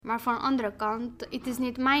Maar van de andere kant, het is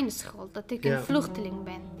niet mijn schuld dat ik een vluchteling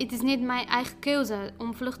ben. Het is niet mijn eigen keuze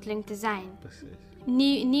om vluchteling te zijn.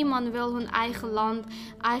 Precies. Niemand wil hun eigen land,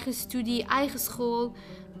 eigen studie, eigen school,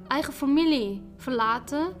 eigen familie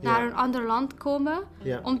verlaten, naar een ander land komen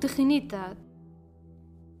om te genieten.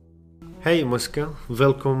 Hey Muska,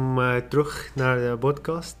 welkom terug naar de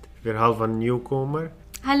podcast. Verhaal van nieuwkomer.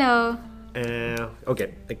 Hallo. Oké,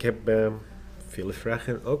 ik heb veel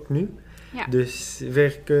vragen ook nu. Ja. Dus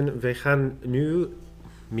wij gaan nu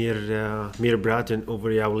meer praten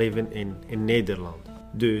over jouw leven in Nederland.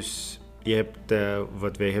 Dus je hebt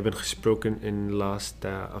wat wij hebben gesproken in de laatste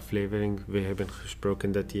aflevering. We hebben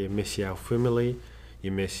gesproken dat je mist jouw familie,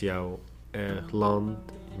 je mist jouw land,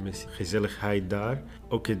 je mist gezelligheid daar.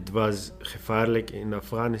 Ook het was gevaarlijk in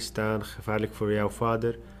Afghanistan, gevaarlijk voor jouw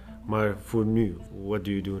vader. Maar voor nu, what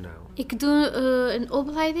do you do now? Ik doe een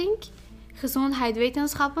opleiding,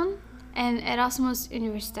 gezondheidswetenschappen en Erasmus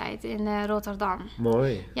Universiteit in Rotterdam.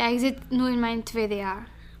 Mooi. Ja, ik zit nu in mijn 2e jaar.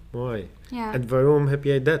 Mooi. Ja. En waarom heb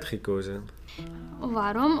jij dat gekozen?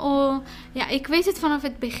 Waarom? Ja, ik weet het vanaf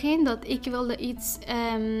het begin dat ik wilde iets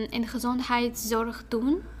in gezondheidszorg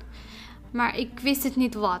doen. Maar ik wist het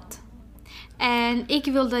niet wat. En ik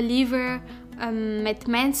wilde liever met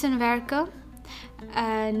mensen werken.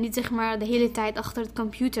 Niet zeg maar de hele tijd achter het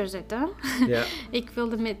computer zitten. Ja. Ik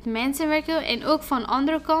wilde met mensen werken. En ook van de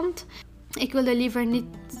andere kant, ik wilde liever niet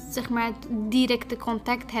zeg maar directe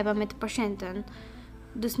contact hebben met de patiënten.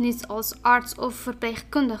 Dus niet als arts of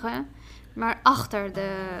verpleegkundige, maar achter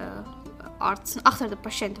de arts, achter de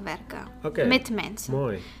patiënt werken. Okay. Met mensen.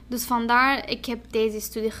 Mooi. Dus vandaar, ik heb deze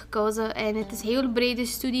studie gekozen en het is een heel brede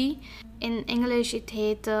studie. In Engels het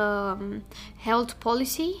heet Health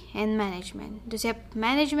Policy and Management. Dus je hebt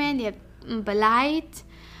management, je hebt beleid,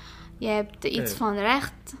 je hebt iets van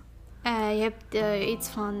recht, je hebt iets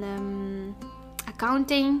van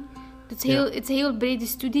accounting. Het is een heel brede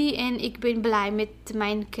studie en ik ben blij met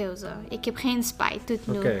mijn keuze. Ik heb geen spijt tot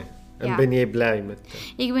nu. Oké. En ben je blij met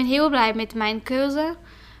dat? Ik ben heel blij met mijn keuze.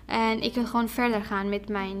 En ik wil gewoon verder gaan met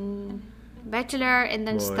mijn bachelor en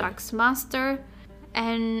dan straks master.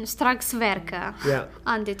 En straks werken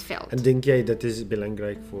aan dit veld. En denk jij dat is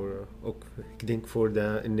belangrijk voor, ook, ik denk voor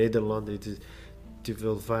in Nederland, het is te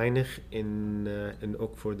veel weinig en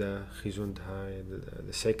ook voor de gezondheid,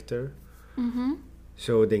 de sector.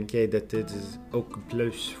 Zo denk jij dat dit is ook een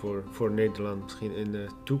plus voor Nederland misschien in de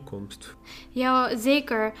toekomst? Ja,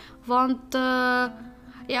 zeker. Want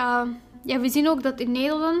we zien ook dat in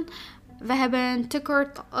Nederland, we hebben een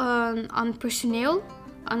tekort aan personeel,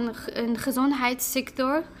 aan een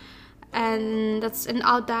gezondheidssector. En dat is een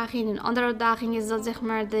uitdaging. Een andere uitdaging is dat zeg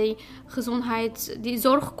maar die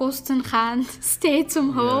zorgkosten gaan steeds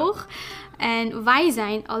omhoog. Ja. En wij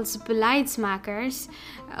zijn als beleidsmakers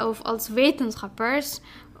of als wetenschappers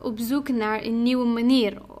op zoek naar een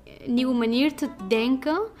nieuwe manier te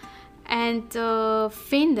denken en te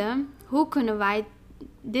vinden hoe kunnen wij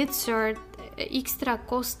dit soort extra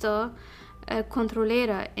kosten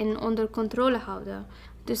controleren en onder controle houden.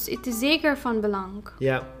 Dus het is zeker van belang.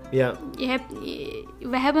 Ja.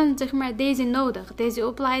 We hebben zeg maar deze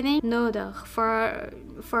opleiding nodig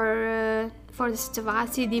voor de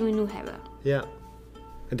situatie die we nu hebben. Ja.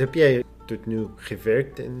 En heb jij tot nu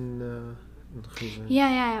gewerkt in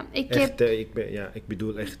Ja. Ik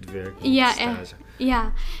bedoel echt werk. Stage.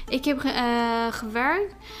 Ik heb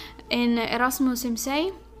gewerkt in Erasmus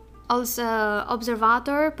MC als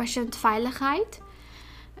observator patiëntveiligheid.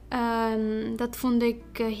 Dat vond ik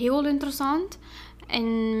heel interessant. En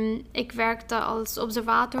ik werkte als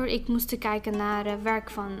observator. Ik moest kijken naar werk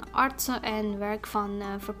van artsen en werk van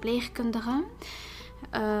verpleegkundigen.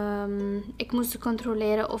 Ik moest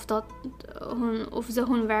controleren of ze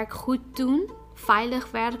hun werk goed doen,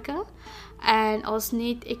 veilig werken. En als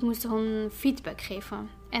niet, ik moest hun feedback geven.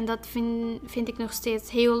 En dat vind ik nog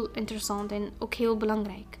steeds heel interessant en ook heel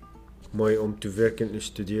belangrijk. Mooi om te werken en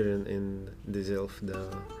studeren in dezelfde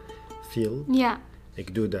field. Ja.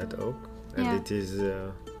 Ik doe dat ook. En dit is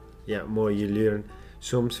mooi. Je leert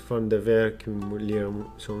soms van de werk, je leert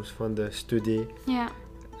soms van de studie. Ja.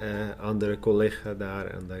 Andere collega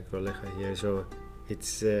daar, andere collega hier. Zo, het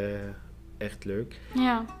is echt leuk.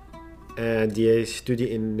 Ja. Die studie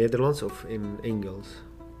in Nederlands of in Engels?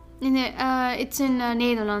 Het is in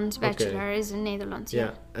Nederlands. Bachelor is in Nederlands.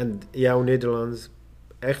 Ja. En jouw Nederlands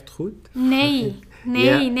echt goed? Nee,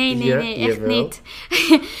 echt niet.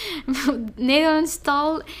 Nederlands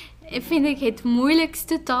taal vind ik het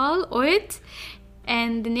moeilijkste taal ooit.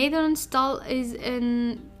 En de Nederlandse taal is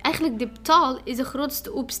eigenlijk de taal is de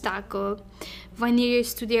grootste obstakel wanneer je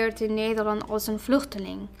studeert in Nederland als een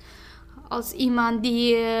vluchteling. Als iemand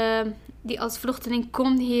die die als vluchteling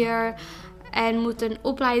komt hier en moet een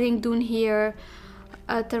opleiding doen hier,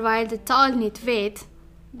 terwijl de taal niet weet.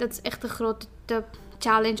 Dat is echt een grote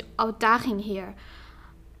challenge, uitdaging hier.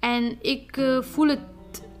 En ik voel het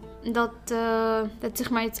dat zeg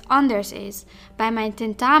maar iets anders is. Bij mijn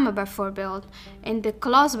tentamen bijvoorbeeld. In de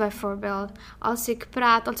klas bijvoorbeeld. Als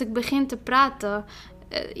ik begin te praten,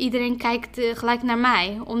 iedereen kijkt gelijk naar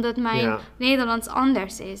mij. Omdat mijn Nederlands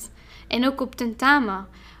anders is. En ook op tentamen.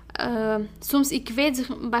 Soms ik weet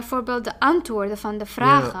bijvoorbeeld de antwoorden van de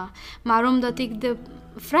vragen. Ja. Maar omdat ik de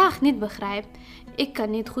vraag niet begrijp, ik kan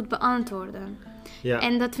niet goed beantwoorden. Ja.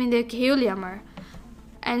 En dat vind ik heel jammer.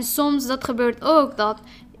 En soms dat gebeurt ook dat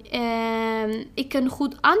ik kan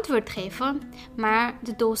goed antwoord geven, maar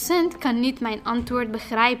de docent kan niet mijn antwoord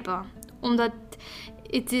begrijpen. Omdat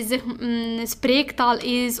het is, een spreektaal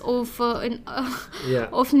is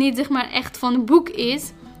of niet zeg maar echt van een boek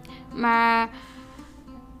is. Maar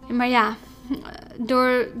ja,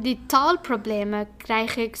 door die taalproblemen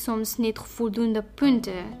krijg ik soms niet voldoende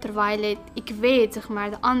punten, terwijl ik weet zeg maar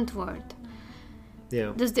de antwoord.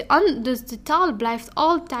 Ja. Dus de taal blijft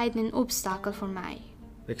altijd een obstakel voor mij.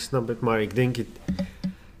 Ik snap het, maar ik denk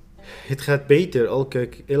het gaat beter.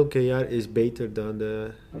 Elke jaar is beter dan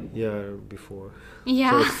de jaar before.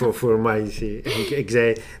 Ja. Voor mij. Ik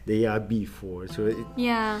zei de jaar before.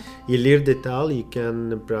 Ja. Je leert de taal, je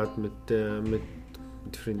kan praten met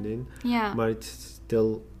vriendin. Ja. Maar het is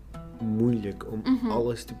stil moeilijk om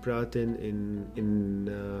alles te praten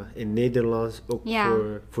in Nederlands, ook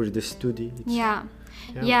voor de studie. Ja.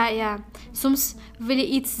 Soms wil je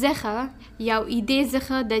iets zeggen, jouw idee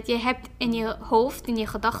zeggen dat je hebt in je hoofd, in je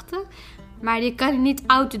gedachten, maar je kan het niet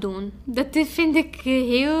uitdoen. Dat vind ik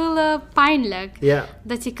heel pijnlijk. Ja.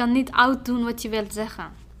 Dat je kan niet uitdoen wat je wilt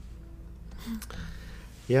zeggen.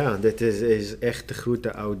 Ja, dat is echt een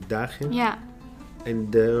grote uitdaging. Ja. En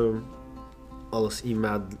als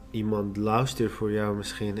iemand luistert voor jou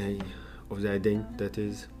misschien, of zij denkt dat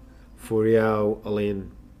is voor jou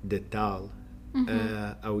alleen de taal.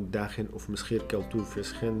 Uitdaging of misschien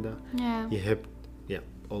cultuurverschillen. Yeah. Je hebt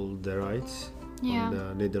all the rights van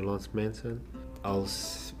de Nederlandse mensen.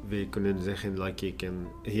 Als we kunnen zeggen, je kan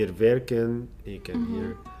hier werken, je kan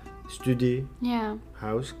hier studie,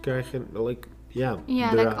 huis krijgen.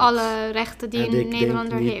 Alle rechten die een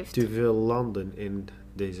Nederlander heeft. Niet te veel landen in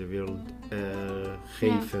deze wereld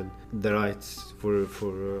geven de rights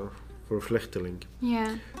voor vluchtelingen. Yeah.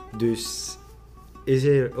 Dus is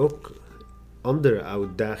er ook andere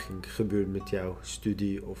uitdaging gebeurt met jouw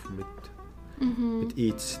studie of met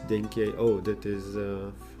iets, denk je,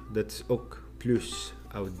 dat is ook plus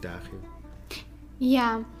uitdaging.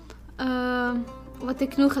 Ja, wat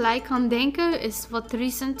ik nu gelijk kan denken is wat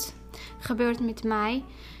recent gebeurt met mij.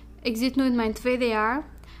 Ik zit nu in mijn 2e jaar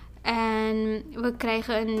en we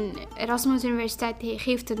krijgen een Erasmus Universiteit die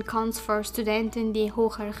geeft een kans voor studenten die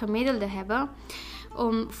hoger gemiddelde hebben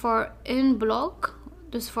om voor een blok,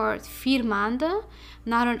 dus voor 4 maanden,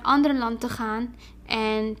 naar een ander land te gaan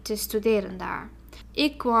en te studeren daar.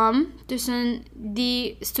 Ik kwam tussen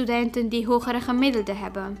die studenten die hogere gemiddelde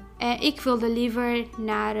hebben. Ik wilde liever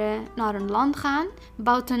naar een land gaan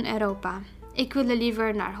buiten Europa. Ik wilde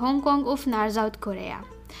liever naar Hongkong of naar Zuid-Korea.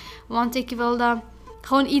 Want ik wilde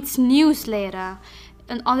gewoon iets nieuws leren.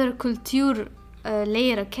 Een andere cultuur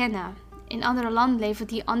leren kennen. In een ander land leven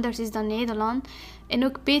die anders is dan Nederland. En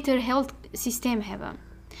ook beter health systeem hebben.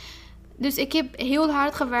 Dus ik heb heel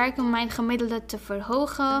hard gewerkt om mijn gemiddelde te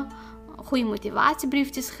verhogen. Goede motivatiebrief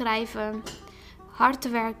te schrijven. Hard te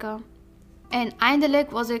werken. En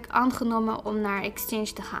eindelijk was ik aangenomen om naar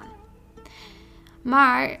exchange te gaan.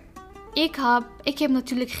 Maar ik heb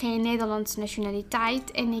natuurlijk geen Nederlandse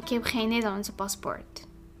nationaliteit en ik heb geen Nederlandse paspoort.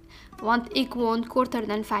 Want ik woon korter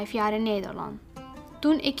dan 5 jaar in Nederland.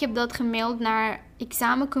 Toen ik heb dat gemaild naar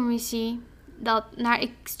examencommissie, naar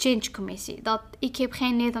exchange commissie, dat ik heb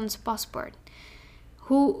geen Nederlandse paspoort.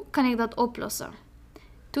 Hoe kan ik dat oplossen?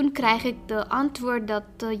 Toen krijg ik de antwoord dat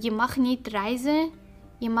je mag niet reizen,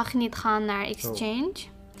 je mag niet gaan naar exchange,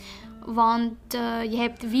 want je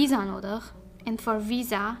hebt visa nodig. En voor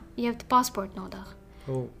visa, je hebt paspoort nodig.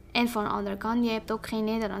 En van de andere kant, je hebt ook geen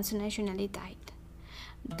Nederlandse nationaliteit.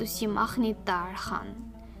 Dus je mag niet daar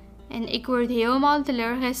gaan. En ik word helemaal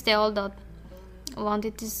teleurgesteld want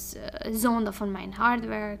het is zonde van mijn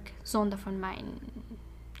hardwerk, zonde van mijn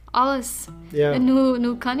alles. Ja. En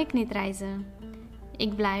nu kan ik niet reizen.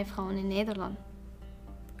 Ik blijf gewoon in Nederland.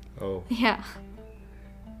 Oh. Ja.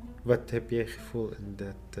 Wat heb je gevoeld in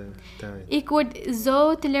dat tijd? Ik word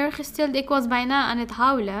zo teleurgesteld. Ik was bijna aan het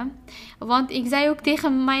huilen. Want ik zei ook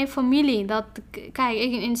tegen mijn familie dat, kijk,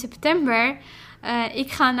 in september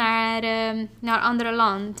ik ga naar een ander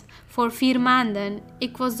land voor 4 maanden.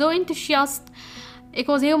 Ik was zo enthousiast. Ik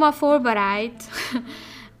was helemaal voorbereid.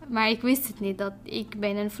 Maar ik wist het niet, dat ik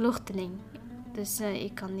ben een vluchteling. Dus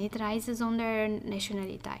ik kan niet reizen zonder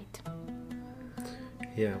nationaliteit.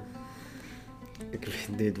 Ja. Ik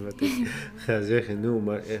weet niet wat ik ga zeggen nu,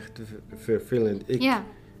 maar echt vervelend.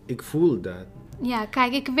 Ik voel dat. Ja,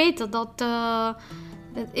 kijk, ik weet dat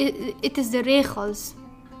het is de regels.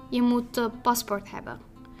 Je moet paspoort hebben.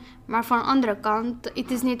 Maar van de andere kant,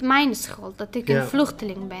 het is niet mijn schuld dat ik een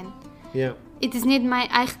vluchteling ben. Ja. Het is niet mijn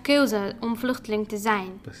eigen keuze om vluchteling te zijn.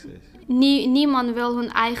 Precies. Niemand wil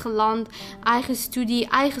hun eigen land, eigen studie,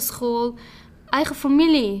 eigen school, eigen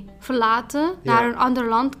familie verlaten, naar een ander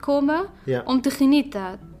land komen om te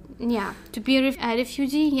genieten. Ja, to be a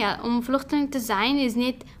refugee, om vluchteling te zijn is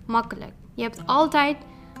niet makkelijk. Je hebt altijd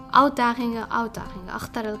uitdagingen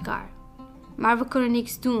achter elkaar. Maar we kunnen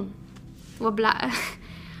niks doen.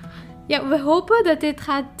 We hopen dat dit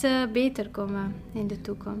gaat beter komen in de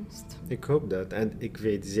toekomst. Ik hoop dat. En ik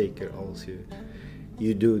weet zeker als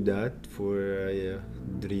je doet dat voor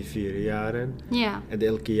 3-4 jaren. Ja. En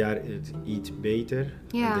elke jaar is iets beter.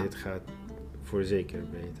 Ja. En dit gaat voor zeker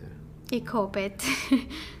beter. Ik hoop het.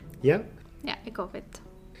 Ja? Ja, ik hoop het.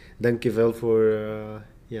 Dankjewel voor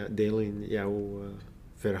delen jouw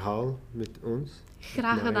verhaal met ons.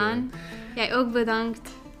 Graag gedaan. Jij ook bedankt.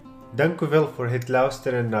 Dank u wel voor het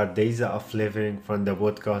luisteren naar deze aflevering van de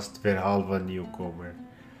podcast Verhaal van Nieuwkomer.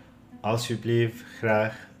 Alsjeblieft,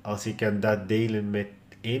 graag als je kan dat delen met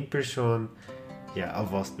 1 persoon,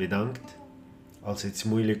 alvast bedankt. Als het is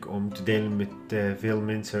moeilijk om te delen met veel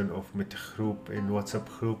mensen of met een groep, een WhatsApp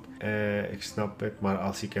groep, ik snap het. Maar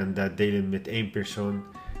als je kan dat delen met 1 persoon,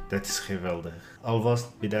 dat is geweldig.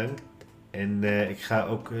 Alvast bedankt. En ik ga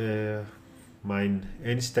ook mijn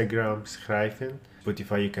Instagram schrijven.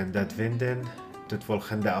 Spotify, je kan dat vinden. Tot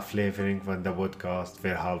volgende aflevering van de podcast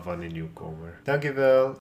Verhaal van een Nieuwkomer. Dankjewel.